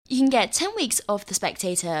You can get 10 weeks of The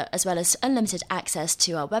Spectator, as well as unlimited access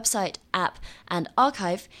to our website, app, and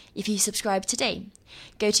archive if you subscribe today.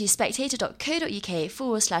 Go to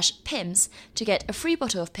spectator.co.uk/Pims to get a free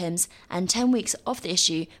bottle of Pims and 10 weeks of the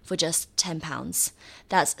issue for just £10.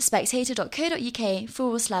 That's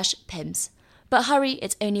spectator.co.uk/Pims. But hurry,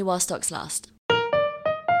 it's only while stocks last.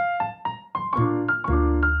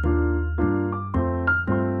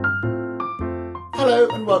 Hello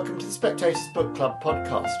and welcome to the Spectator's Book Club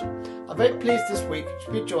podcast. I'm very pleased this week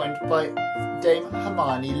to be joined by Dame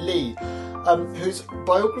Hermione Lee, whose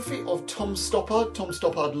biography of Tom Stoppard, Tom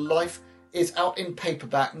Stoppard Life, is out in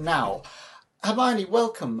paperback now. Hermione,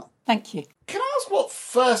 welcome. Thank you. Can I ask what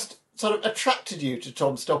first sort of attracted you to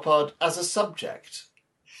Tom Stoppard as a subject?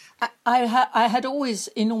 I had always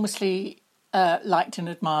enormously liked and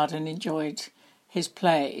admired and enjoyed his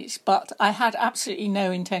plays, but I had absolutely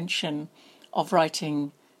no intention of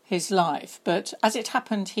writing his life. But as it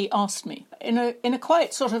happened, he asked me in a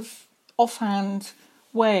quite sort of offhand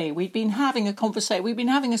way. We'd been having a sort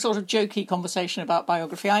of jokey conversation about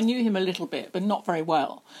biography. I knew him a little bit, but not very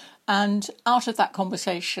well. And out of that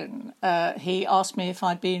conversation, he asked me if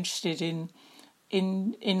I'd be interested in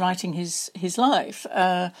writing his life.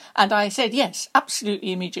 And I said yes,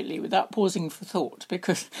 absolutely immediately, without pausing for thought,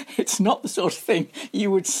 because it's not the sort of thing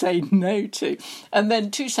you would say no to. And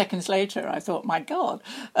then 2 seconds later, I thought, my God,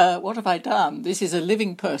 what have I done? This is a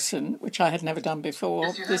living person, which I had never done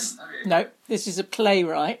before. This is a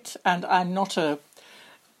playwright, and I'm not a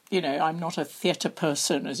theatre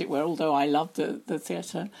person, as it were, although I love the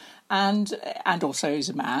theatre, and also as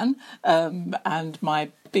a man. And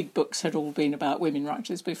my big books had all been about women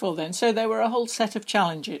writers before then. So there were a whole set of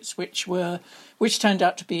challenges which turned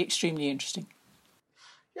out to be extremely interesting.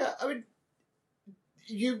 Yeah, I mean,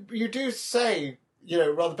 you do say,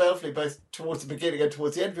 rather balefully, both towards the beginning and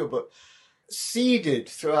towards the end of your book, seeded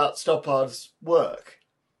throughout Stoppard's work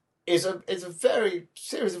is a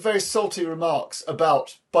series of very salty remarks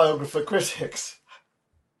about biographer critics.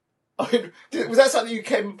 I mean, was that something you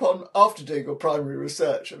came upon after doing your primary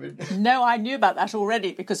research? No, I knew about that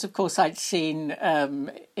already because, of course, I'd seen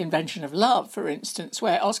Invention of Love, for instance,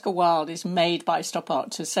 where Oscar Wilde is made by Stoppard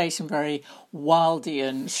to say some very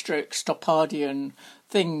Wildean / Stoppardian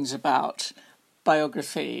things about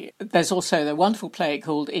biography. There's also the wonderful play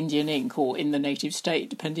called Indian Ink, or In the Native State,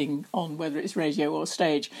 depending on whether it's radio or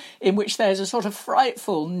stage, in which there's a sort of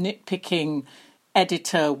frightful nitpicking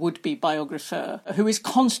editor, would-be biographer, who is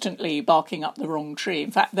constantly barking up the wrong tree.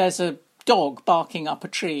 In fact, there's a dog barking up a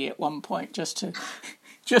tree at one point, just to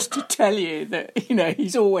tell you that,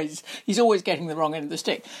 he's always getting the wrong end of the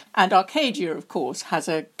stick. And Arcadia, of course, has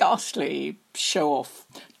a ghastly show-off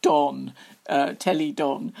Don, Telly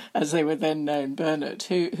Don, as they were then known, Bernard,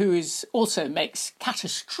 who also makes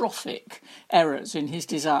catastrophic errors in his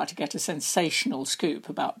desire to get a sensational scoop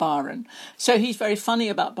about Byron. So he's very funny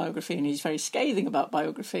about biography and he's very scathing about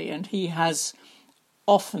biography, and he has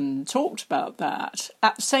often talked about that.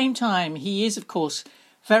 At the same time, he is, of course,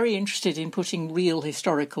 very interested in putting real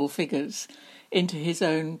historical figures into his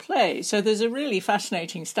own play. So there's a really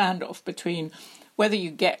fascinating standoff between whether you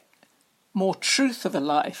get more truth of a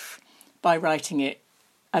life by writing it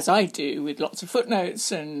as I do, with lots of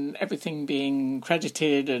footnotes and everything being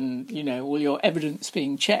credited and, all your evidence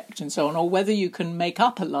being checked and so on, or whether you can make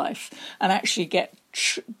up a life and actually get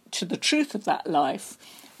to the truth of that life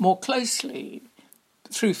more closely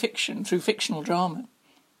through fiction, through fictional drama.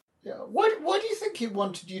 Yeah. Why do you think he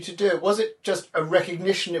wanted you to do it? Was it just a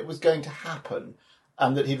recognition it was going to happen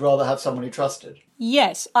and that he'd rather have someone he trusted?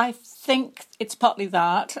 Yes, I think it's partly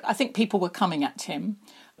that. I think people were coming at him.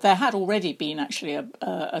 There had already been actually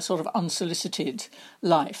a sort of unsolicited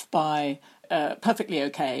life by perfectly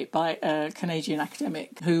okay by a Canadian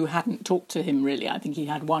academic who hadn't talked to him really. I think he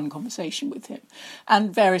had one conversation with him.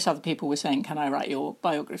 And various other people were saying, can I write your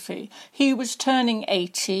biography? He was turning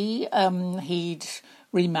 80. He'd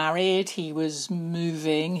remarried, he was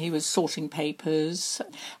moving, he was sorting papers.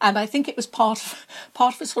 And I think it was part of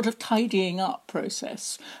a sort of tidying up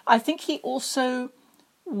process. I think he also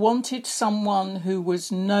wanted someone who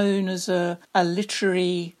was known as a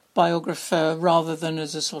literary biographer rather than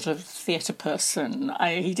as a sort of theatre person.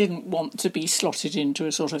 He didn't want to be slotted into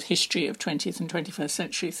a sort of history of 20th and 21st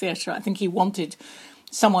century theatre. I think he wanted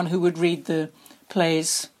someone who would read the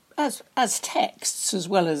plays as texts as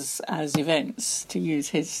well as events, to use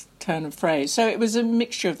his turn of phrase. So it was a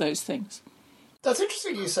mixture of those things. That's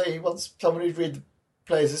interesting you say he wants someone who'd read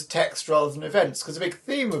plays as text rather than events, because a big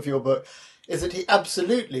theme of your book is that he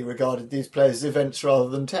absolutely regarded these plays as events rather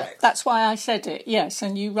than text. That's why I said it, yes,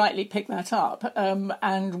 and you rightly picked that up.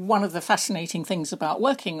 And one of the fascinating things about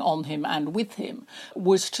working on him and with him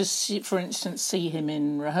was to see, for instance, see him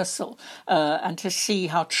in rehearsal and to see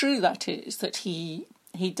how true that is, that he's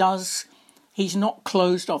not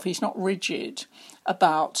closed off, he's not rigid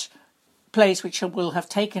about plays which will have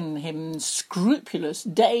taken him scrupulous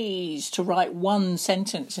days to write one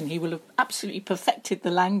sentence, and he will have absolutely perfected the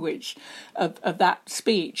language of that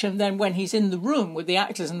speech. And then when he's in the room with the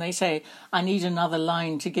actors and they say, I need another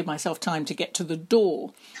line to give myself time to get to the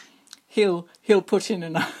door, he'll put in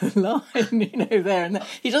another line, there and there.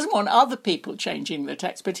 He doesn't want other people changing the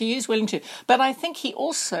text, but he is willing to. But I think he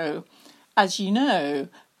also, as you know,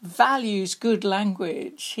 values good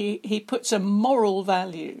language. He puts a moral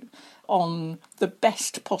value on the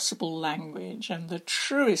best possible language and the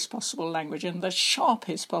truest possible language and the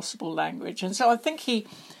sharpest possible language. And so I think he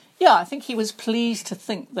was pleased to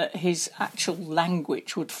think that his actual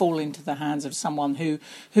language would fall into the hands of someone who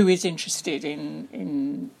is interested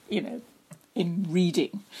in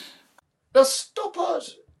reading. Now, Stoppard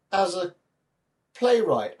as a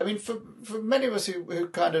playwright, I mean, for many of us who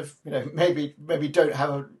kind of, maybe don't have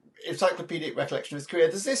an encyclopedic recollection of his career,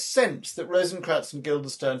 there's this sense that Rosencrantz and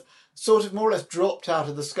Guildenstern sort of more or less dropped out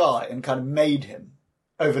of the sky and kind of made him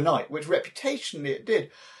overnight, which reputationally it did.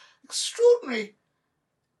 Extraordinary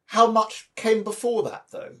how much came before that,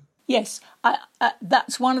 though. Yes,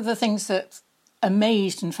 that's one of the things that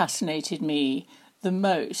amazed and fascinated me the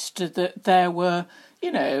most, that there were,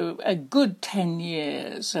 a good 10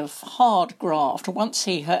 years of hard graft. Once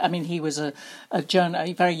he was a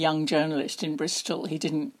very young journalist in Bristol. He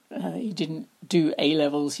didn't do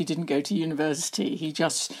A-levels, he didn't go to university. He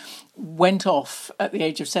just went off at the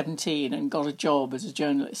age of 17 and got a job as a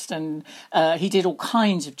journalist. And he did all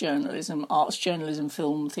kinds of journalism, arts journalism,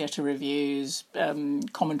 film, theatre reviews,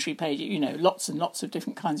 commentary pages, lots and lots of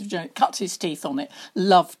different kinds of journalism. Cut his teeth on it,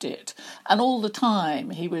 loved it. And all the time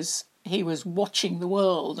he was watching the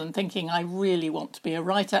world and thinking, I really want to be a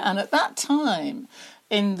writer. And at that time,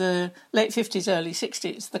 in the late 50s, early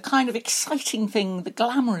 60s, the kind of exciting thing, the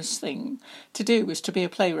glamorous thing to do was to be a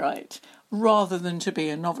playwright rather than to be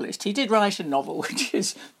a novelist. He did write a novel, which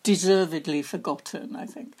is deservedly forgotten, I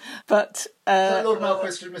think. But Lord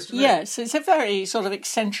Marquis and Mr. Yes, it's a very sort of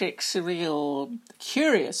eccentric, surreal,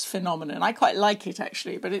 curious phenomenon. I quite like it,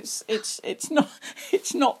 actually, but it's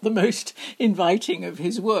not the most inviting of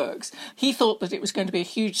his works. He thought that it was going to be a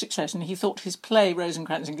huge success, and he thought his play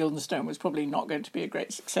Rosencrantz and Guildenstern was probably not going to be a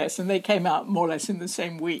great success, and they came out more or less in the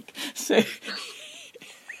same week. So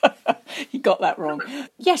he got that wrong.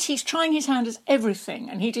 Yes, he's trying his hand at everything,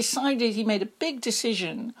 and he made a big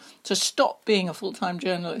decision to stop being a full-time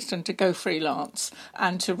journalist and to go freelance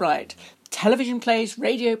and to write television plays,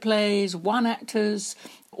 radio plays, one-actors,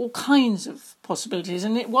 all kinds of possibilities.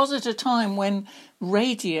 And it was at a time when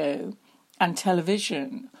radio and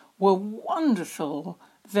television were wonderful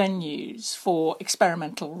venues for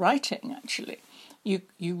experimental writing, actually. You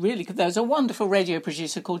really could. There was a wonderful radio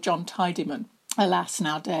producer called John Tidyman, alas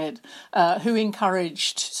now dead, who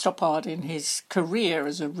encouraged Stoppard in his career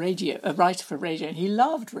as a writer for radio. And he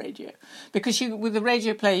loved radio because with a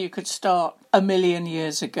radio play you could start 1 million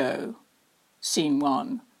years ago, scene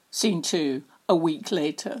 1, scene 2, a week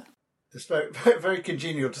later. It's very, very, very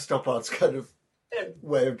congenial to Stoppard's kind of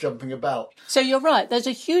way of jumping about. So you're right, there's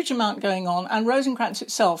a huge amount going on, and Rosencrantz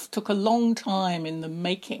itself took a long time in the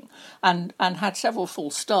making and had several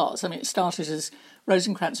false starts. I mean, it started as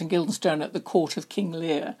Rosencrantz and Guildenstern at the court of King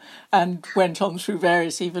Lear and went on through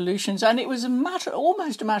various evolutions, and it was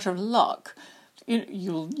almost a matter of luck.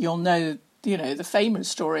 You'll know, the famous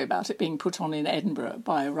story about it being put on in Edinburgh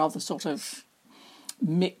by a rather sort of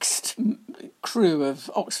mixed crew of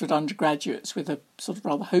Oxford undergraduates with a sort of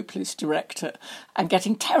rather hopeless director, and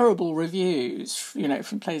getting terrible reviews,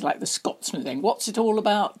 from plays like The Scotsman, saying, "What's it all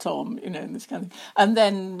about, Tom?" And this kind of thing. And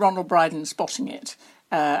then Ronald Brydon spotting it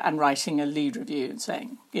and writing a lead review and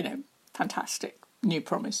saying, fantastic, new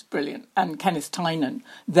promise, brilliant. And Kenneth Tynan,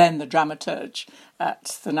 then the dramaturge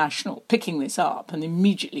at the National, picking this up and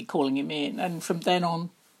immediately calling him in. And from then on,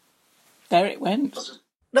 there it went.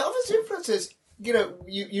 Now, of his influences,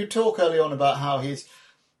 you talk early on about how he's,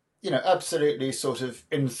 absolutely sort of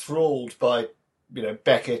enthralled by,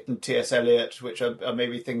 Beckett and T.S. Eliot, which are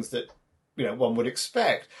maybe things that, one would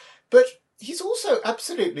expect. But he's also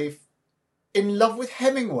absolutely in love with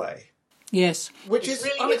Hemingway. Yes. Which is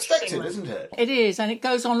really unexpected, isn't it? It is, and it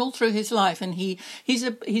goes on all through his life. And he's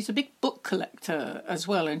a big book collector as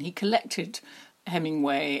well, and he collected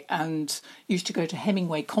Hemingway and used to go to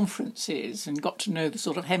Hemingway conferences and got to know the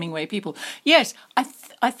sort of Hemingway people. Yes,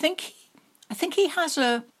 I think he has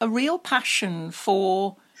a real passion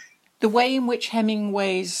for the way in which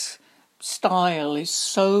Hemingway's style is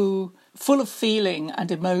so full of feeling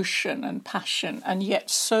and emotion and passion, and yet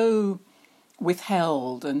so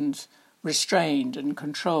withheld and restrained and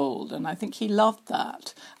controlled. And I think he loved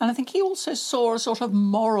that. And I think he also saw a sort of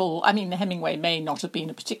moral... I mean, Hemingway may not have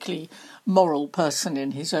been a particularly moral person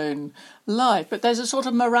in his own life, but there's a sort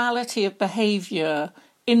of morality of behaviour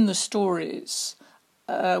in the stories,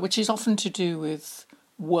 which is often to do with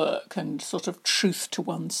work and sort of truth to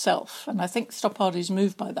oneself. And I think Stoppard is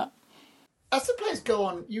moved by that. As the plays go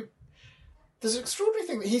on, there's an extraordinary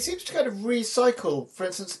thing that he seems to kind of recycle, for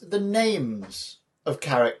instance, the names of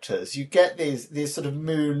characters. You get these sort of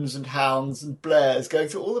Moons and Hounds and Blairs going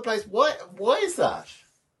through all the plays. Why is that,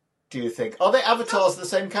 do you think? Are they avatars of the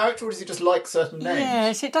same character, or does he just like certain names?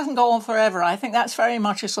 Yes, it doesn't go on forever. I think that's very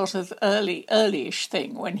much a sort of early-ish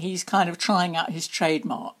thing when he's kind of trying out his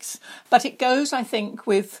trademarks. But it goes, I think,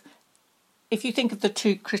 with... If you think of the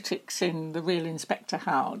two critics in The Real Inspector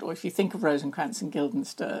Howard, or if you think of Rosencrantz and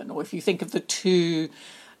Guildenstern, or if you think of the two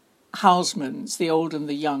Housemans, the old and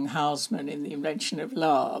the young Houseman in The Invention of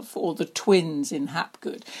Love, or the twins in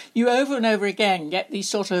Hapgood, you over and over again get these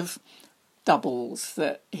sort of doubles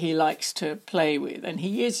that he likes to play with. And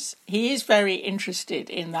he is very interested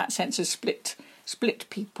in that sense of split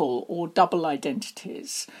people or double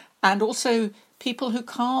identities, and also people who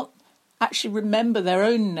can't actually remember their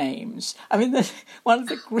own names. I mean, one of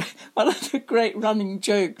the great running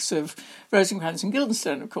jokes of Rosencrantz and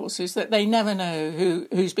Guildenstern, of course, is that they never know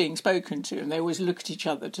who's being spoken to, and they always look at each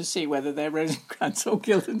other to see whether they're Rosencrantz or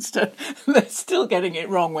Guildenstern. They're still getting it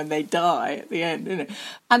wrong when they die at the end, you know.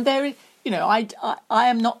 And there, you know, I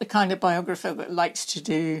am not the kind of biographer that likes to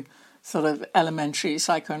do sort of elementary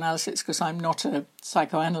psychoanalysis, because I'm not a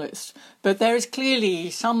psychoanalyst. But there is clearly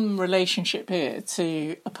some relationship here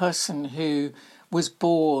to a person who was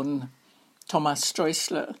born, Thomas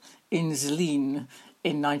Streusler, in Zlin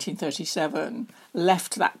in 1937,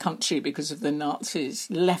 left that country because of the Nazis,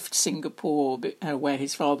 left Singapore where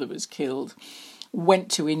his father was killed, went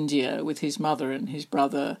to India with his mother and his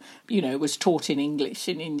brother, you know, was taught in English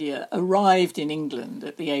in India, arrived in England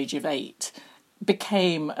at the age of 8,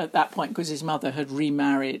 became, at that point, because his mother had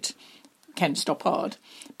remarried Ken Stoppard,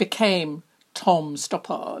 became Tom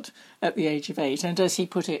Stoppard at the age of 8, and as he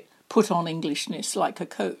put it, put on Englishness like a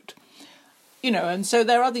coat. You know, and so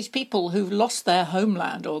there are these people who've lost their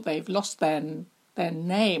homeland, or they've lost their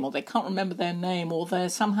name, or they can't remember their name, or they're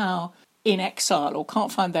somehow in exile or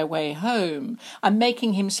can't find their way home. I'm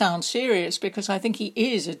making him sound serious because I think he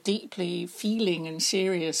is a deeply feeling and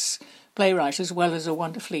serious playwright, as well as a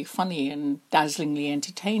wonderfully funny and dazzlingly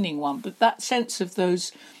entertaining one. But that sense of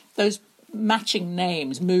those matching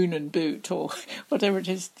names, Moon and Boot, or whatever it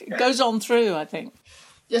is, it goes on through, I think.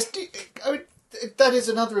 Yes, I mean, that is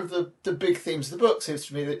another of the big themes of the book, seems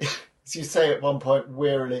to me, that, as you say at one point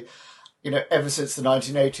wearily, you know, ever since the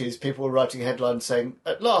 1980s, people were writing headlines saying,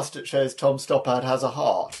 at last it shows Tom Stoppard has a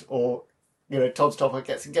heart, or, you know, Tom Stoppard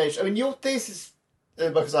gets engaged. I mean, your thesis,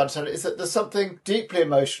 because I understand it, is that there's something deeply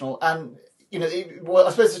emotional, and, you know, well,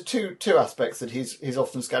 I suppose there's two aspects that he's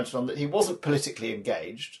often scanted on: that he wasn't politically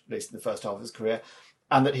engaged, at least in the first half of his career,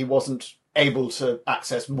 and that he wasn't able to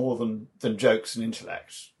access more than jokes and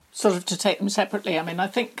intellect. Sort of to take them separately. I mean, I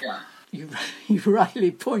think you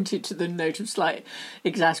rightly pointed to the note of slight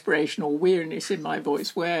exasperation or weariness in my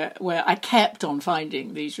voice, where I kept on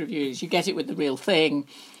finding these reviews. You get it with The Real Thing,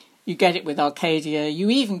 you get it with Arcadia, you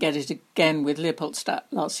even get it again with Leopoldstadt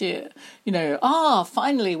last year. You know,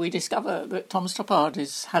 finally we discover that Tom Stoppard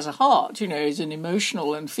has a heart, you know, is an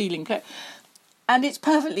emotional and feeling player. And it's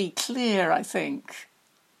perfectly clear, I think.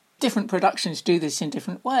 Different productions do this in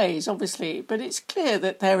different ways, obviously, but it's clear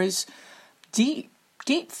that there is deep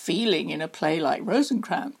feeling in a play like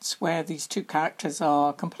Rosencrantz, where these two characters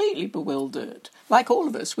are completely bewildered. Like all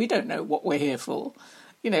of us, we don't know what we're here for.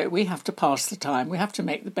 You know, we have to pass the time. We have to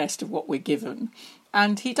make the best of what we're given.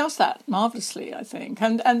 And he does that marvellously, I think.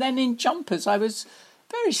 And then in Jumpers, I was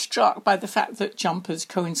very struck by the fact that Jumpers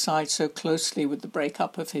coincides so closely with the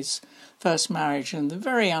breakup of his first marriage and the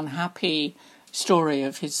very unhappy story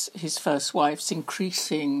of his first wife's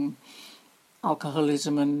increasing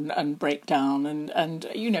alcoholism and breakdown. And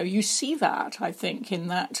you know, you see that, I think, in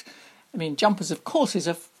that. I mean, Jumpers, of course, is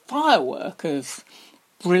a firework of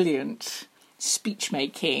brilliant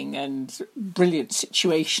speech-making and brilliant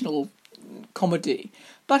situational comedy.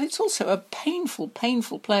 But it's also a painful,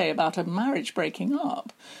 painful play about a marriage breaking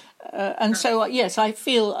up. And so, yes, I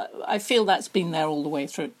feel that's been there all the way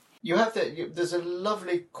through. You have there's a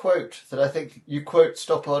lovely quote that I think you quote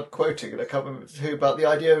Stoppard quoting, and I can't remember who, about the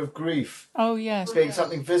idea of grief. Oh, yes. Being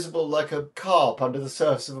something visible like a carp under the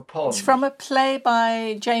surface of a pond. It's from a play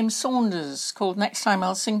by James Saunders called Next Time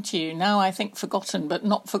I'll Sing to You, now I think forgotten, but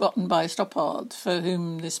not forgotten by Stoppard, for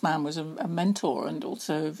whom this man was a mentor and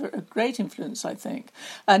also a great influence, I think.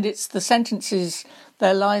 And it's the sentences,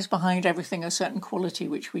 there lies behind everything a certain quality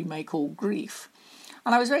which we may call grief.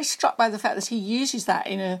 And I was very struck by the fact that he uses that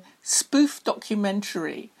in a spoof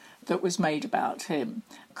documentary that was made about him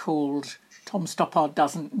called Tom Stoppard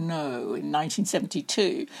Doesn't Know in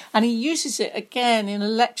 1972. And he uses it again in a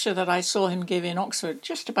lecture that I saw him give in Oxford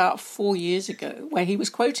just about 4 years ago, where he was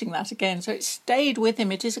quoting that again. So it stayed with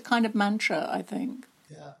him. It is a kind of mantra, I think.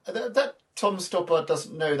 Yeah, that Tom Stoppard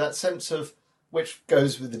Doesn't Know, that sense of, which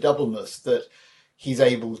goes with the doubleness, that he's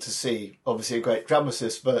able to see, obviously a great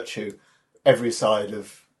dramatist virtue, every side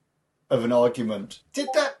of an argument. Did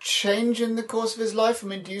that change in the course of his life? I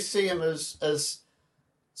mean, do you see him as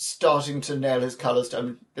starting to nail his colours? I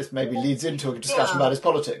mean, this maybe leads into a discussion about his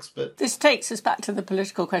politics, but this takes us back to the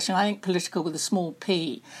political question. I think political with a small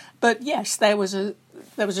p. But yes, there was a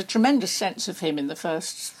tremendous sense of him in the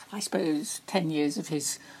first, I suppose, 10 years of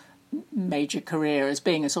his major career as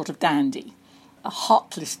being a sort of dandy, a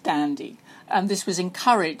heartless dandy. And this was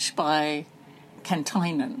encouraged by Ken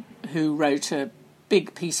Tynan, who wrote a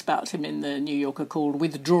big piece about him in the New Yorker called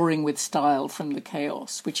Withdrawing with Style from the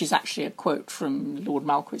Chaos, which is actually a quote from Lord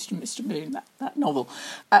Malquist and Mr. Moon, that novel.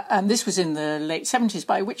 And this was in the late 70s,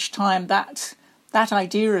 by which time that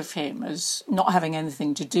idea of him as not having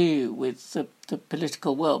anything to do with the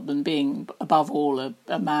political world and being, above all,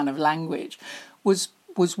 a man of language was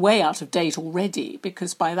way out of date already,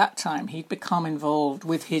 because by that time he'd become involved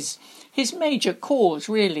with his major cause,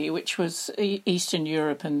 really, which was Eastern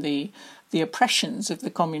Europe and the oppressions of the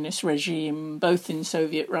communist regime, both in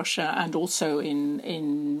Soviet Russia and also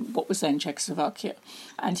in what was then Czechoslovakia.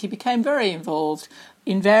 And he became very involved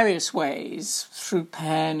in various ways, through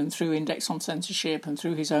PEN and through Index on Censorship and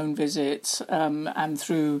through his own visits, and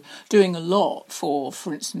through doing a lot for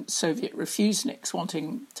instance, Soviet refuseniks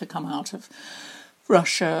wanting to come out of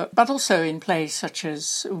Russia, but also in plays such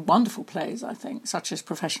as, wonderful plays, I think, such as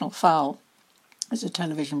Professional Foul, as a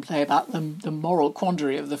television play about the moral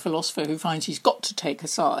quandary of the philosopher who finds he's got to take a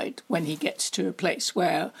side when he gets to a place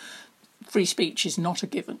where free speech is not a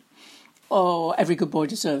given. Or Every Good Boy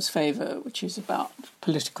Deserves Favour, which is about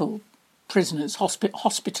political prisoners,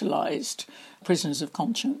 hospitalised prisoners of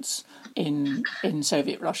conscience in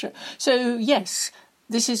Soviet Russia. So, yes,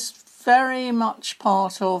 this is very much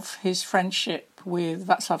part of his friendship with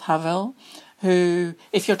Václav Havel, who,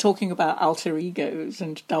 if you're talking about alter egos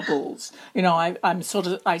and doubles,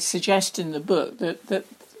 I suggest in the book that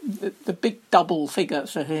the big double figure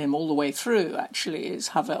for him all the way through actually is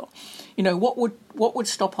Havel. You know, what would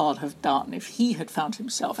Stoppard have done if he had found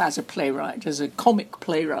himself as a playwright, as a comic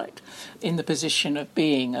playwright, in the position of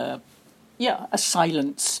being a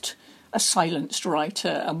silenced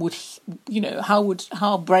writer, and would he,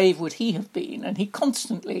 how brave would he have been? And he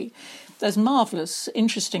constantly, there's marvellous,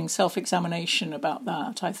 interesting self-examination about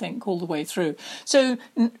that, I think, all the way through. So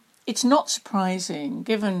it's not surprising,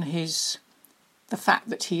 given the fact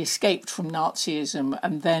that he escaped from Nazism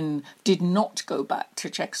and then did not go back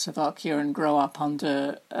to Czechoslovakia and grow up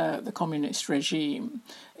under the communist regime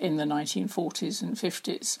in the 1940s and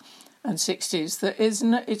 50s and 60s, that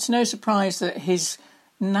it's no surprise that his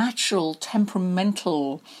natural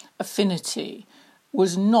temperamental affinity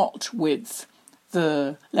was not with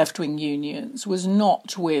the left-wing unions, was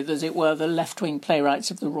not with, as it were, the left-wing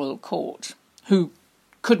playwrights of the royal court, who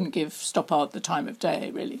couldn't give Stoppard the time of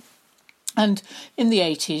day, really. And in the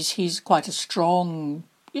 80s, he's quite a strong,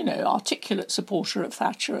 articulate supporter of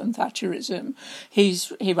Thatcher and Thatcherism.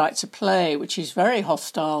 He writes a play which is very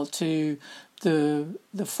hostile to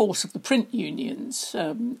the force of the print unions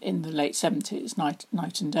in the late 70s,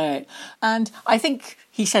 Night and Day. And I think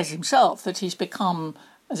he says himself that he's become,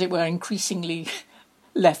 as it were, increasingly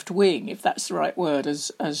left-wing, if that's the right word,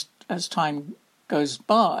 as time goes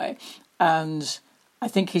by. And I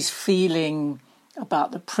think his feeling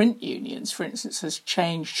about the print unions, for instance, has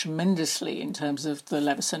changed tremendously in terms of the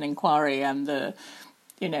Leveson inquiry and the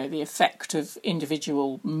effect of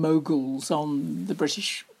individual moguls on the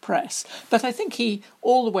British press. But I think he,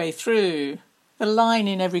 all the way through, the line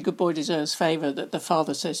in Every Good Boy Deserves Favour that the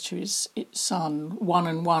father says to his son, 1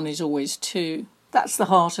 and 1 is always 2. That's the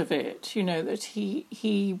heart of it, that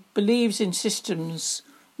he believes in systems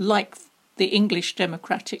like the English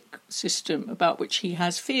democratic system, about which he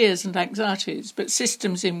has fears and anxieties, but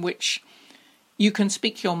systems in which you can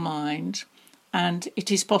speak your mind and it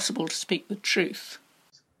is possible to speak the truth.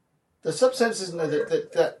 There's some sense, isn't there,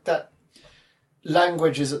 that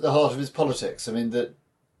language is at the heart of his politics. I mean,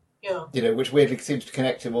 which weirdly seems to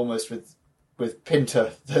connect him almost with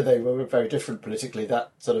Pinter, though they were very different politically.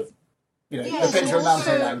 That sort of, the Pinter and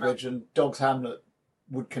Mountain language and Dog's Hamlet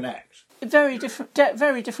would connect. Very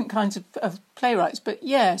different kinds of playwrights, but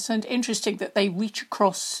yes, and interesting that they reach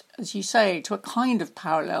across, as you say, to a kind of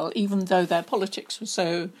parallel, even though their politics were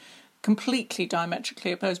so completely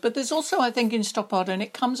diametrically opposed. But there's also, I think, in Stoppard, and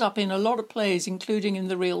it comes up in a lot of plays, including in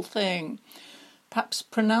The Real Thing, perhaps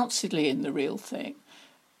pronouncedly in The Real Thing,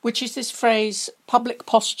 which is this phrase, public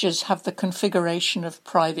postures have the configuration of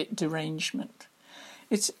private derangement.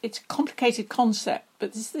 It's a complicated concept, but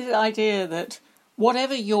it's the idea that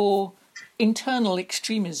whatever your internal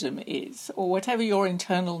extremism is, or whatever your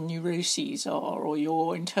internal neuroses are, or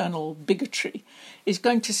your internal bigotry, is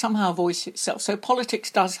going to somehow voice itself. So politics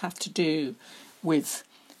does have to do with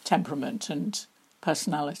temperament and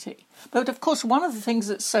personality. But of course, one of the things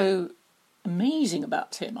that's so amazing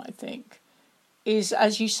about him, I think, is,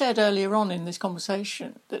 as you said earlier on in this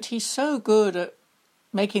conversation, that he's so good at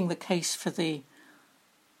making the case for the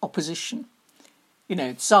opposition.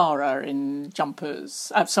 Zara in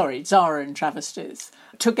Zara in Travesties.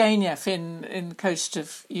 Turgenev in The Coast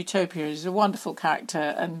of Utopia is a wonderful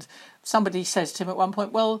character, and somebody says to him at one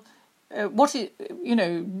point, well, do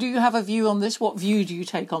you have a view on this? What view do you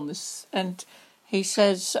take on this? And he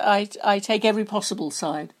says, I take every possible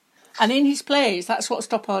side. And in his plays, that's what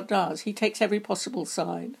Stoppard does. He takes every possible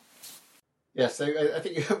side. Yes, so I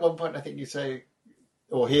think at one point, you say,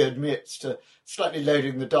 or he admits to slightly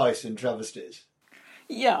loading the dice in Travesties.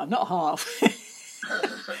 Yeah, not half.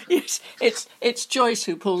 Yes, it's Joyce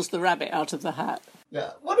who pulls the rabbit out of the hat.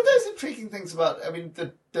 Yeah, one of those intriguing things about,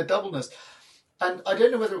 the doubleness, and I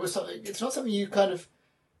don't know whether it's not something you kind of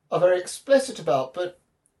are very explicit about, but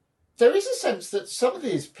there is a sense that some of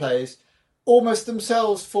these plays almost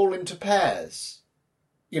themselves fall into pairs.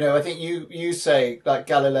 I think you say, like,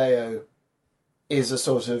 Galileo is a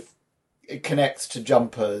sort of, it connects to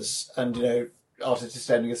Jumpers, and, Artist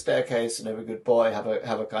Descending a Staircase and Every Good Boy have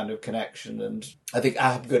a kind of connection, and I think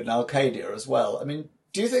Abgood and Arcadia as well. I mean,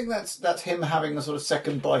 do you think that's him having a sort of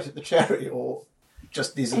second bite at the cherry, or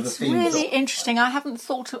just these are the themes? It's really interesting. I hadn't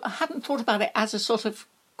thought about it as a sort of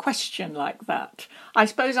question like that. I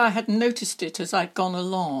suppose I had noticed it as I'd gone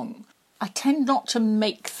along. I tend not to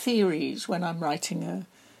make theories when I'm writing a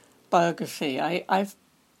biography. I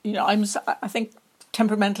think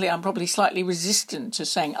temperamentally I'm probably slightly resistant to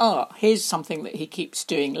saying, here's something that he keeps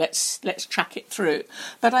doing, let's track it through.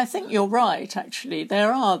 But I think you're right, actually.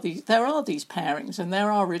 There are these pairings, and there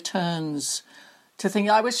are returns to things.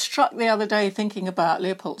 I was struck the other day thinking about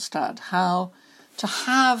Leopoldstadt, how to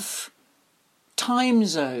have time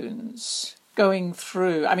zones going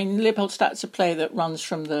through. I mean, Leopoldstadt's a play that runs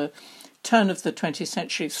from the turn of the 20th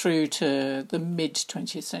century through to the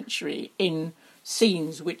mid-20th century in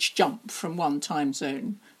scenes which jump from one time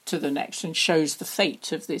zone to the next, and shows the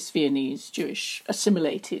fate of this Viennese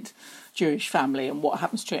assimilated Jewish family and what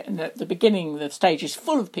happens to it. And at the beginning, the stage is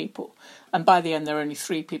full of people, and by the end there are only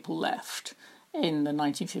 3 people left in the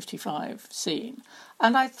 1955 scene.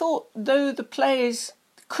 And I thought, though the plays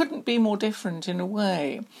couldn't be more different in a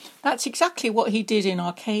way, that's exactly what he did in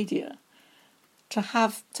Arcadia. To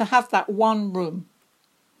have that one room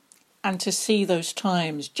and to see those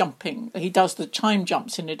times jumping. He does the time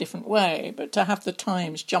jumps in a different way, but to have the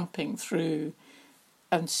times jumping through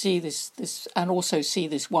and see this and also see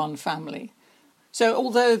this one family. So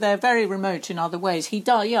although they're very remote in other ways, he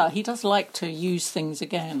does like to use things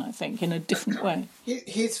again, I think, in a different way.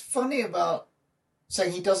 He's funny about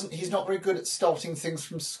saying he's not very good at starting things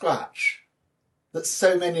from scratch. That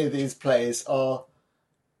so many of these plays are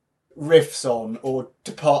riffs on, or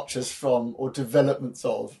departures from, or developments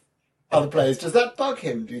of other plays. Does that bug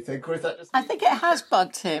him, do you think, or is that just... I think it has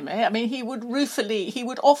bugged him. I mean, he would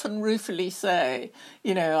often ruefully say,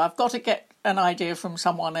 I've got to get an idea from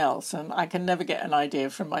someone else, and I can never get an idea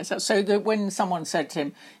from myself. So that when someone said to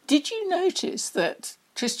him, did you notice that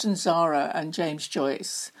Tristan Tzara and James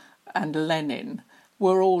Joyce and Lenin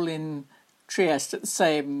were all in Trieste at the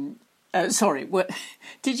same...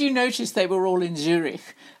 did you notice they were all in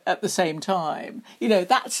Zurich at the same time?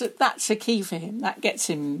 That's a key for him. That gets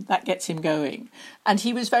him going. And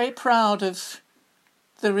he was very proud of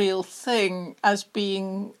The Real Thing as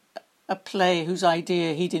being a play whose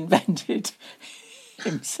idea he'd invented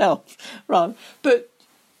himself, rather. But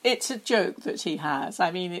it's a joke that he has.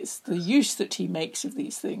 I mean, it's the use that he makes of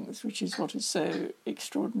these things, which is what is so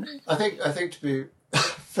extraordinary. I think to be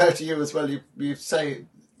fair to you as well, you say,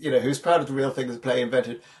 who's proud of the real things the play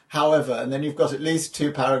invented. However, and then you've got at least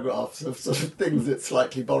 2 paragraphs of sort of things it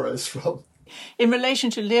slightly borrows from. In relation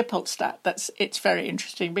to Leopoldstadt, it's very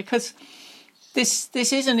interesting because this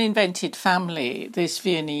is an invented family,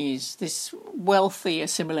 this wealthy,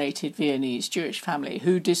 assimilated Viennese Jewish family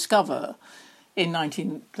who discover in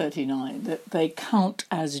 1939 that they count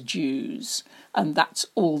as Jews, and that's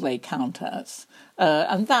all they count as.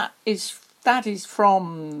 And that is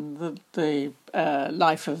from the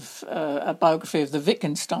life of a biography of the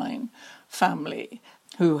Wittgenstein family,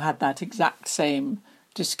 who had that exact same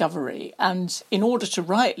discovery. And in order to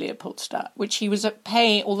write Leopoldstadt, which he was at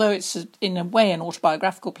pains, although it's in a way an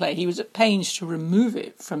autobiographical play, he was at pains to remove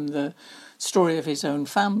it from the story of his own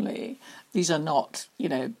family. These are not,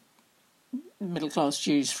 middle-class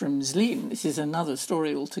Jews from Zlin. This is another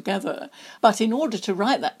story altogether. But in order to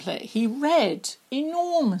write that play, he read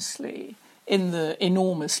enormously in the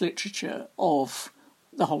enormous literature of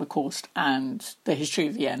the Holocaust and the history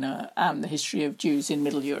of Vienna and the history of Jews in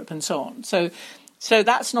Middle Europe and so on. So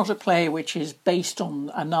that's not a play which is based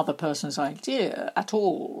on another person's idea at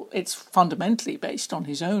all. It's fundamentally based on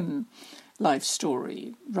his own life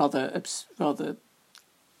story, rather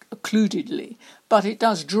occludedly. But it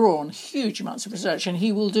does draw on huge amounts of research, and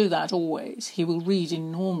he will do that always. He will read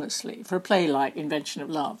enormously. For a play like Invention of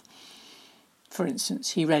Love, for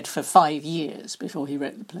instance, he read for 5 years before he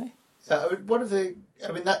wrote the play.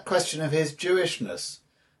 That question of his Jewishness,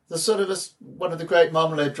 the sort of one of the great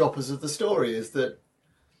marmalade droppers of the story is that,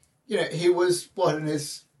 he was, in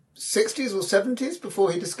his 60s or 70s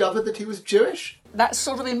before he discovered that he was Jewish? That's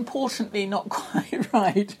sort of importantly not quite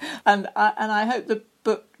right. And I hope the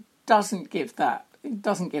book doesn't give that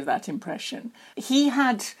impression. He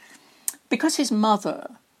had, because his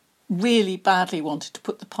mother really badly wanted to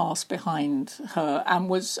put the past behind her and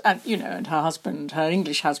her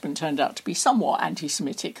English husband turned out to be somewhat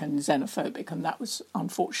anti-Semitic and xenophobic, and that was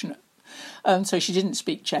unfortunate. So she didn't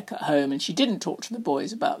speak Czech at home, and she didn't talk to the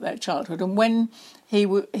boys about their childhood. And when he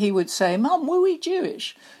would say, "Mum, were we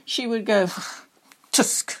Jewish?" she would go,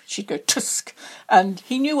 "Tusk." She'd go, "Tusk." And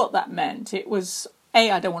he knew what that meant. It was, A,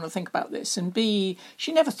 I don't want to think about this, and B,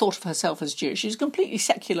 she never thought of herself as Jewish. She was a completely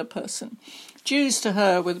secular person. Jews to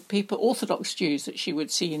her were the people, Orthodox Jews that she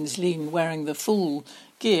would see in Zlin wearing the full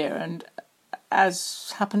gear, and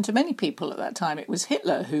as happened to many people at that time, it was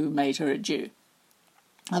Hitler who made her a Jew.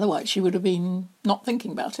 Otherwise, she would have been not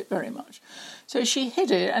thinking about it very much. So she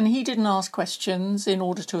hid it, and he didn't ask questions in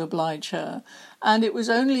order to oblige her. And it was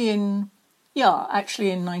only in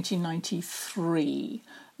 1993,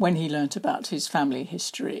 when he learnt about his family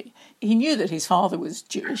history. He knew that his father was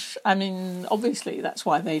Jewish. I mean, obviously, that's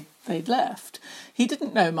why they'd left. He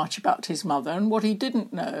didn't know much about his mother, and what he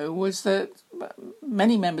didn't know was that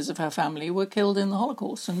many members of her family were killed in the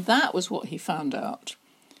Holocaust, and that was what he found out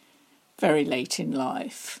very late in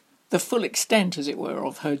life. The full extent, as it were,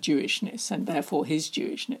 of her Jewishness, and therefore his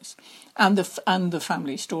Jewishness, and the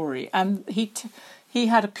family story. And he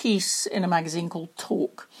had a piece in a magazine called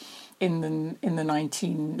Talk in the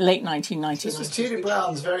late 1990s. It was Judy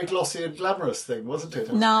Brown's very glossy and glamorous thing, wasn't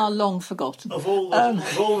it? Now long forgotten. Of all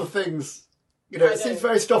the things, it seems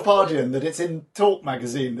very Stoppardian that it's in Talk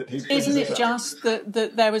magazine that he. Isn't it just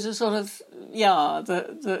that there was a sort of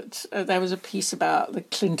there was a piece about the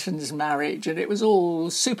Clintons' marriage, and it was all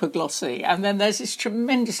super glossy, and then there's this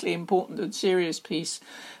tremendously important and serious piece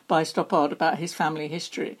by Stoppard about his family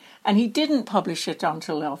history, and he didn't publish it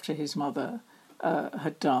until after his mother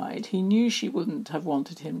had died. He knew she wouldn't have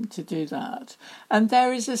wanted him to do that. And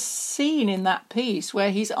there is a scene in that piece where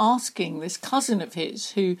he's asking this cousin of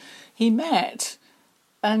his who he met,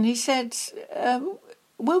 and he said,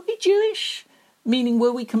 were we Jewish? Meaning,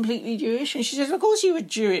 were we completely Jewish? And she says, of course you were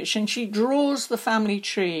Jewish. And she draws the family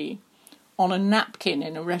tree on a napkin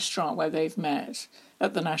in a restaurant where they've met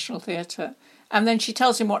at the National Theatre. And then she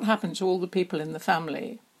tells him what happened to all the people in the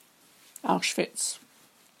family. Auschwitz,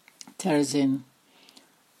 Terezin.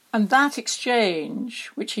 And that exchange,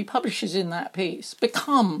 which he publishes in that piece,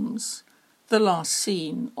 becomes the last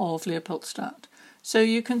scene of Leopoldstadt. So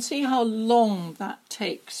you can see how long that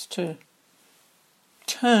takes to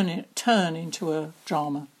turn into a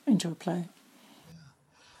drama, into a play.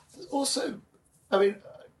 Also, I mean,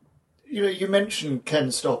 you mentioned Ken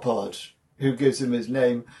Stoppard, who gives him his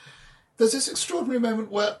name. There's this extraordinary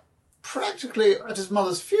moment where practically at his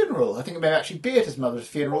mother's funeral, I think it may actually be at his mother's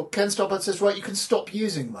funeral, Ken Stoppard says, right, you can stop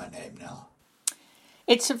using my name now.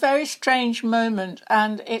 It's a very strange moment,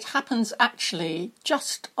 and it happens actually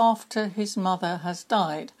just after his mother has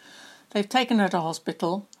died. They've taken her to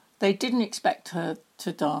hospital. They didn't expect her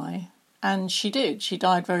to die. And she did. She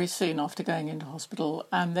died very soon after going into hospital.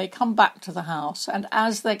 And they come back to the house. And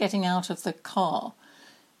as they're getting out of the car,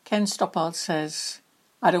 Ken Stoppard says,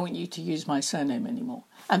 I don't want you to use my surname anymore.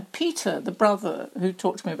 And Peter, the brother who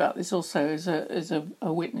talked to me about this also, is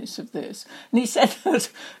a witness of this. And he said that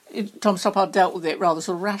Tom Stoppard dealt with it rather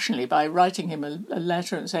sort of rationally by writing him a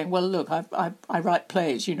letter and saying, well, look, I write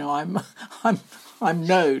plays, I'm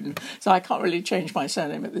known, so I can't really change my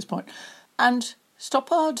surname at this point. And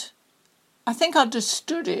Stoppard, I think,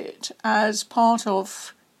 understood it as part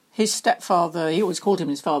of his stepfather. He always called him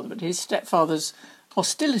his father, but his stepfather's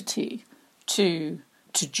hostility to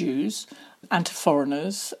Jews and to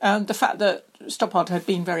foreigners, and the fact that Stoppard had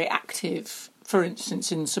been very active, for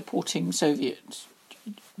instance, in supporting Soviet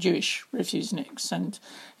Jewish refuseniks, and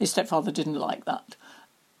his stepfather didn't like that.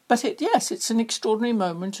 But it's an extraordinary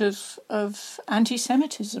moment of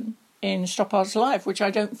anti-Semitism in Stoppard's life, which I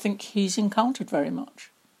don't think he's encountered very much.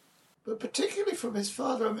 But particularly from his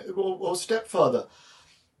father or stepfather.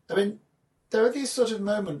 I mean, there are these sort of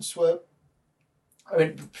moments where,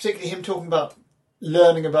 particularly him talking about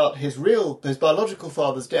learning about his biological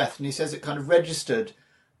father's death, and he says it kind of registered,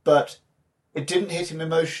 but it didn't hit him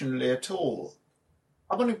emotionally at all.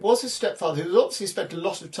 I'm wondering, was his stepfather, who obviously spent a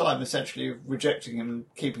lot of time essentially rejecting him and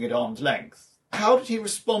keeping at arm's length, how did he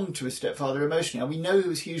respond to his stepfather emotionally? We know he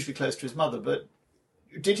was hugely close to his mother, but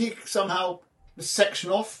did he somehow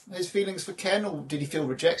section off his feelings for Ken, or did he feel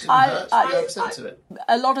rejected and hurt? Do you have a sense of it?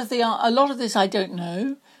 A lot of this I don't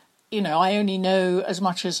know. I only know as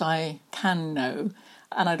much as I can know,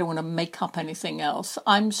 and I don't want to make up anything else.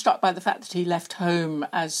 I'm struck by the fact that he left home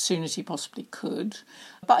as soon as he possibly could.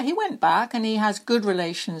 But he went back, and he has good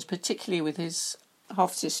relations, particularly with his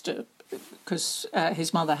half-sister, because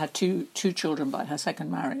his mother had two children by her second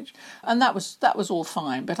marriage. And that was all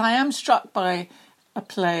fine. But I am struck by a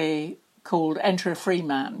play called Enter a Free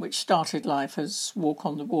Man, which started life as Walk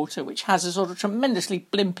on the Water, which has a sort of tremendously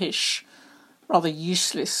blimpish, rather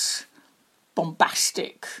useless,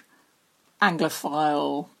 bombastic,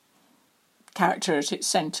 Anglophile character at its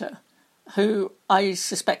centre, who I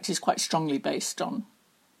suspect is quite strongly based on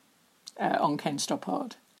Ken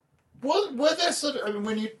Stoppard. Were there sort of,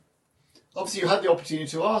 when you had the opportunity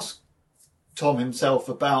to ask Tom himself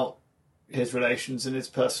about his relations and his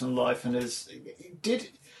personal life, and is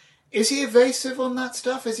he evasive on that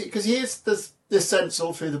stuff? Is he, because he is this sense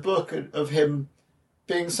all through the book of him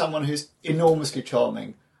being someone who's enormously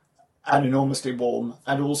charming and enormously warm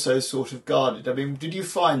and also sort of guarded. I mean, did you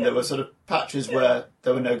find there were sort of patches where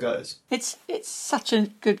there were no goes? It's such a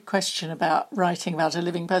good question about writing about a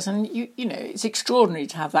living person. It's extraordinary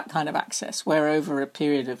to have that kind of access, where over a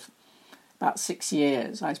period of about 6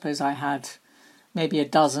 years, I suppose I had maybe a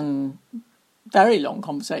dozen very long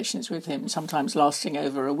conversations with him, sometimes lasting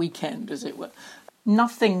over a weekend, as it were.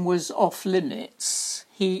 Nothing was off limits.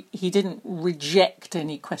 He didn't reject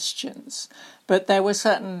any questions, but there were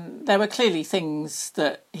clearly things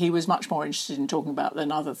that he was much more interested in talking about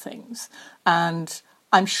than other things. And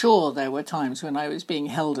I'm sure there were times when I was being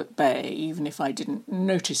held at bay, even if I didn't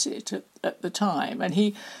notice it at the time. And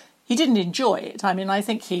he didn't enjoy it. I mean, I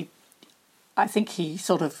think he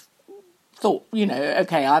sort of thought,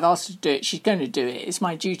 OK, I've asked her to do it, she's going to do it. It's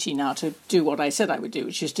my duty now to do what I said I would do,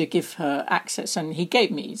 which is to give her access. And he gave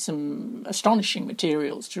me some astonishing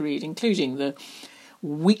materials to read, including the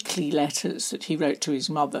weekly letters that he wrote to his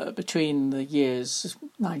mother between the years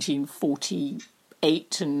 1948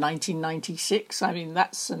 and 1996. I mean,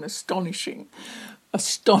 that's an astonishing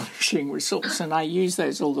resource, and I use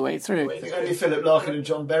those all the way through. I think only Philip Larkin and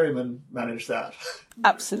John Berryman managed that.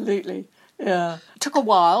 Absolutely. Yeah. It took a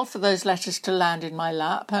while for those letters to land in my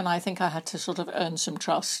lap, and I think I had to sort of earn some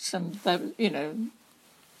trust, and it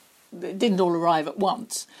didn't all arrive at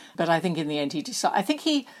once. But I think in the end he decided.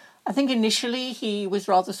 I think initially he was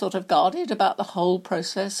rather sort of guarded about the whole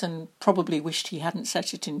process and probably wished he hadn't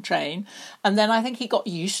set it in train. And then I think he got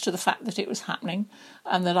used to the fact that it was happening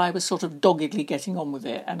and that I was sort of doggedly getting on with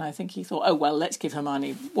it. And I think he thought, oh, well, let's give her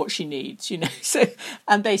money, what she needs, So,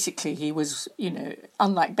 and basically he was,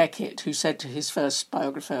 unlike Beckett, who said to his first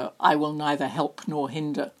biographer, I will neither help nor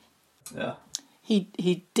hinder. Yeah.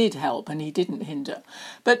 He did help and he didn't hinder.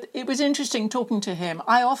 But it was interesting talking to him.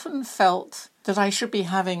 I often felt that I should be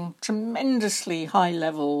having tremendously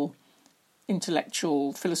high-level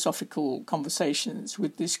intellectual, philosophical conversations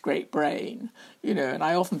with this great brain, and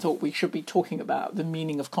I often thought we should be talking about the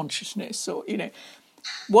meaning of consciousness or,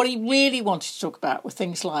 What he really wanted to talk about were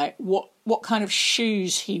things like what kind of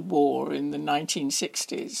shoes he wore in the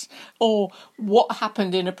 1960s, or what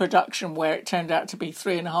happened in a production where it turned out to be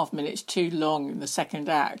 3.5 minutes too long in the second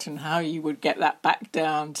act, and how you would get that back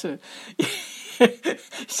down to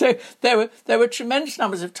So there were tremendous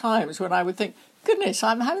numbers of times when I would think, goodness,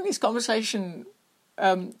 I'm having this conversation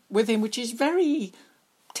with him, which is very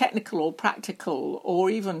technical or practical or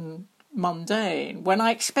even mundane, when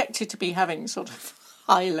I expected to be having sort of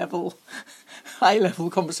high level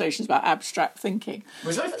conversations about abstract thinking.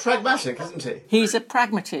 Well, he's very pragmatic, isn't he? He's a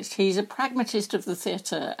pragmatist. He's a pragmatist of the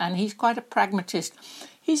theatre, and he's quite a pragmatist.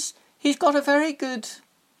 He's got a very good...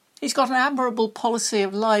 He's got an admirable policy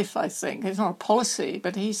of life, I think. It's not a policy,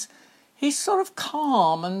 but he's sort of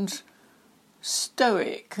calm and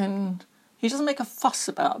stoic, and he doesn't make a fuss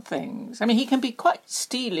about things. I mean, he can be quite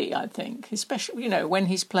steely, I think, especially, when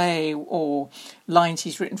his play or lines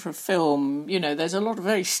he's written for a film, there's a lot of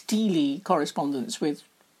very steely correspondence with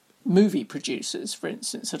movie producers, for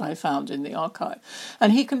instance, that I found in the archive.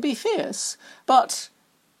 And he can be fierce, but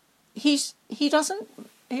he doesn't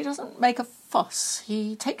make a fuss.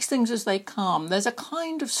 He takes things as they come. There's a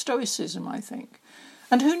kind of stoicism, I think.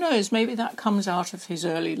 And who knows, maybe that comes out of his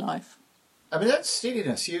early life. I mean, that's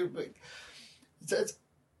steeliness.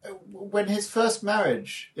 When his first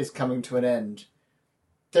marriage is coming to an end,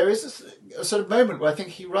 there is a sort of moment where I think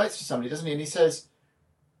he writes to somebody, doesn't he? And he says,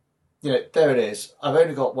 there it is. I've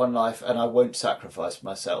only got one life and I won't sacrifice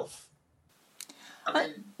myself.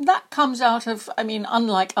 That comes out of,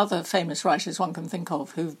 unlike other famous writers one can think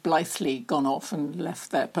of who've blithely gone off and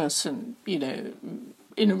left their person,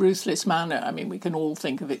 in a ruthless manner. I mean, we can all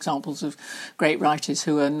think of examples of great writers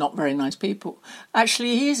who are not very nice people.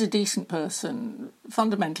 Actually, he is a decent person,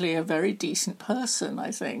 fundamentally a very decent person,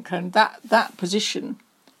 I think. And that position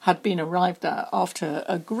had been arrived at after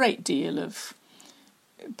a great deal of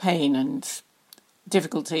pain and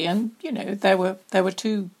difficulty. And, there were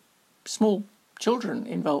two small children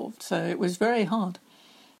involved, so it was very hard.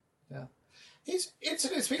 Yeah.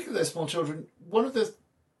 Speaking of those small children, one of the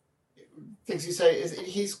things you say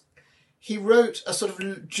is he wrote a sort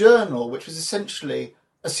of journal which was essentially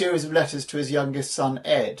a series of letters to his youngest son,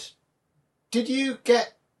 Ed. Did you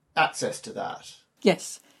get access to that?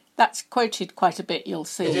 Yes, that's quoted quite a bit, you'll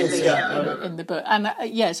see, in the book. And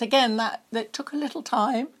yes, again, that took a little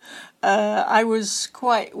time. I was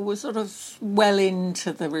sort of well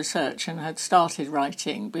into the research and had started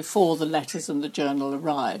writing before the letters and the journal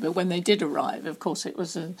arrived. But when they did arrive, of course, it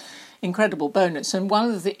was an incredible bonus. And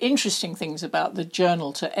one of the interesting things about the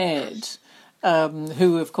journal to Ed,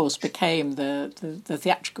 who, of course, became the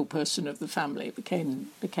theatrical person of the family,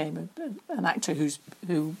 became an actor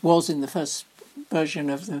who was in the first version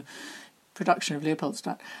of the production of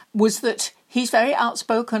Leopoldstadt, was that he's very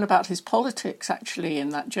outspoken about his politics, actually, in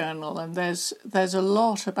that journal. And there's a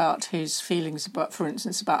lot about his feelings about, for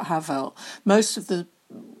instance, about Havel. Most of the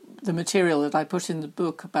material that I put in the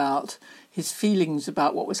book about his feelings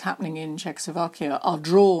about what was happening in Czechoslovakia are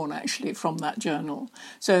drawn, actually, from that journal.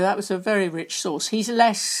 So that was a very rich source. He's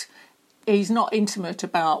not intimate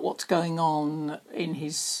about what's going on in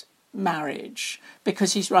his marriage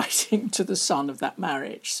because he's writing to the son of that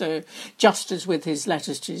marriage. So just as with his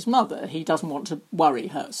letters to his mother, he doesn't want to worry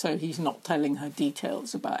her, so he's not telling her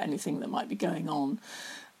details about anything that might be going on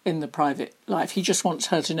in the private life. He just wants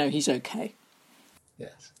her to know he's okay.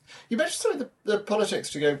 Yes. You mentioned some of the politics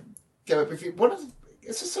to go up with you.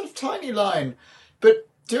 It's a sort of tiny line, but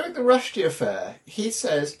during the Rushdie affair, he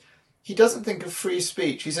says he doesn't think of free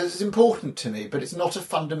speech. He says it's important to me, but it's not a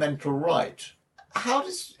fundamental right. How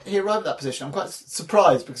does he arrive at that position? I'm quite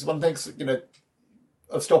surprised because one thinks, of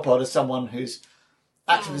Stoppard as someone whose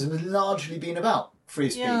activism has largely been about free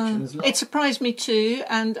speech. Yeah. And it surprised me too,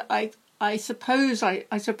 and I suppose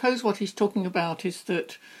what he's talking about is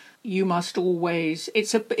that you must always...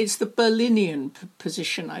 It's the Berlinian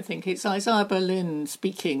position, I think. It's Isaiah Berlin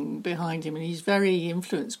speaking behind him, and he's very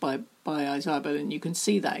influenced by Isaiah Berlin. You can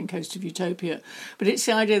see that in Coast of Utopia. But it's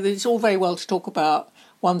the idea that it's all very well to talk about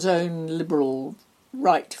one's own liberal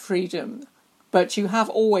right to freedom, but you have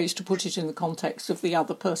always to put it in the context of the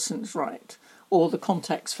other person's right, or the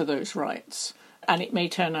context for those rights. And it may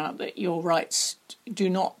turn out that your rights do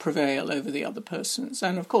not prevail over the other person's.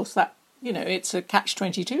 And of course that, it's a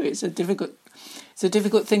catch-22. It's a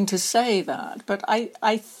difficult thing to say that. But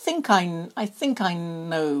I think I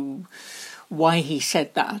know why he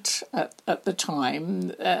said that at the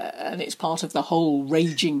time, and it's part of the whole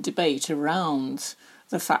raging debate around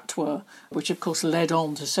the fatwa, which of course led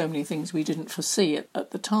on to so many things we didn't foresee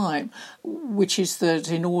at the time, which is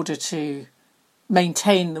that in order to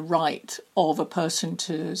maintain the right of a person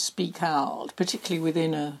to speak out, particularly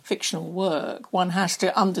within a fictional work, one has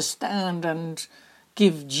to understand and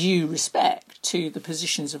give due respect to the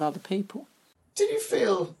positions of other people. Did you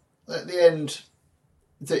feel at the end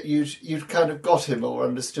that you'd kind of got him or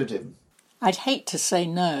understood him? I'd hate to say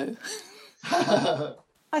no.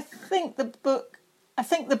 I think the book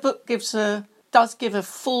does give a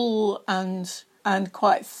full and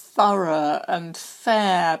quite thorough and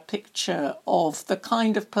fair picture of the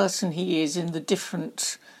kind of person he is in the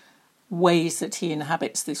different ways that he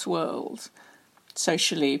inhabits this world,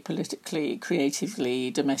 socially, politically,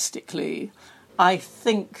 creatively, domestically. I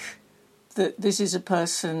think that this is a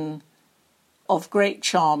person of great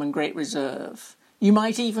charm and great reserve. You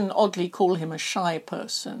might even oddly call him a shy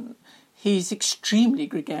person. He's extremely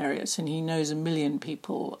gregarious and he knows a million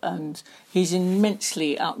people and he's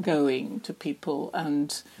immensely outgoing to people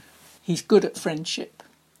and he's good at friendship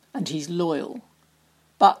and he's loyal.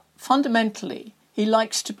 But fundamentally, he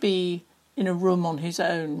likes to be in a room on his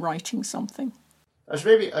own writing something.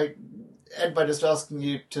 Maybe I end by just asking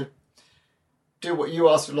you to do what you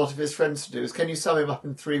asked a lot of his friends to do. Is can you sum him up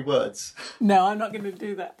in 3 words? No, I'm not going to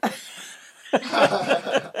do that.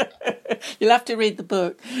 You'll have to read the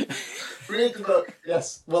book. Read the book,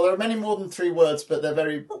 yes. Well, there are many more than 3 words, but they're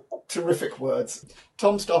very terrific words.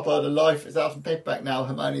 Tom Stoppard, A Life, is out in paperback now.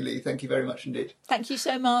 Hermione Lee, thank you very much indeed. Thank you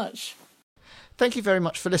so much. Thank you very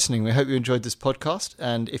much for listening. We hope you enjoyed this podcast.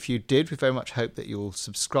 And if you did, we very much hope that you'll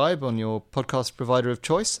subscribe on your podcast provider of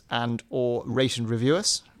choice and or rate and review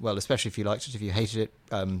us. Well, especially if you liked it. If you hated it,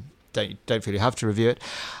 don't feel you have to review it.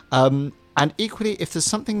 And equally, if there's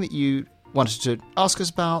something that you wanted to ask us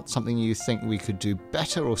about, something you think we could do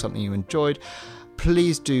better or something you enjoyed,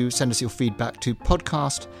 please do send us your feedback to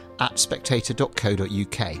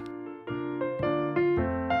podcast@spectator.co.uk.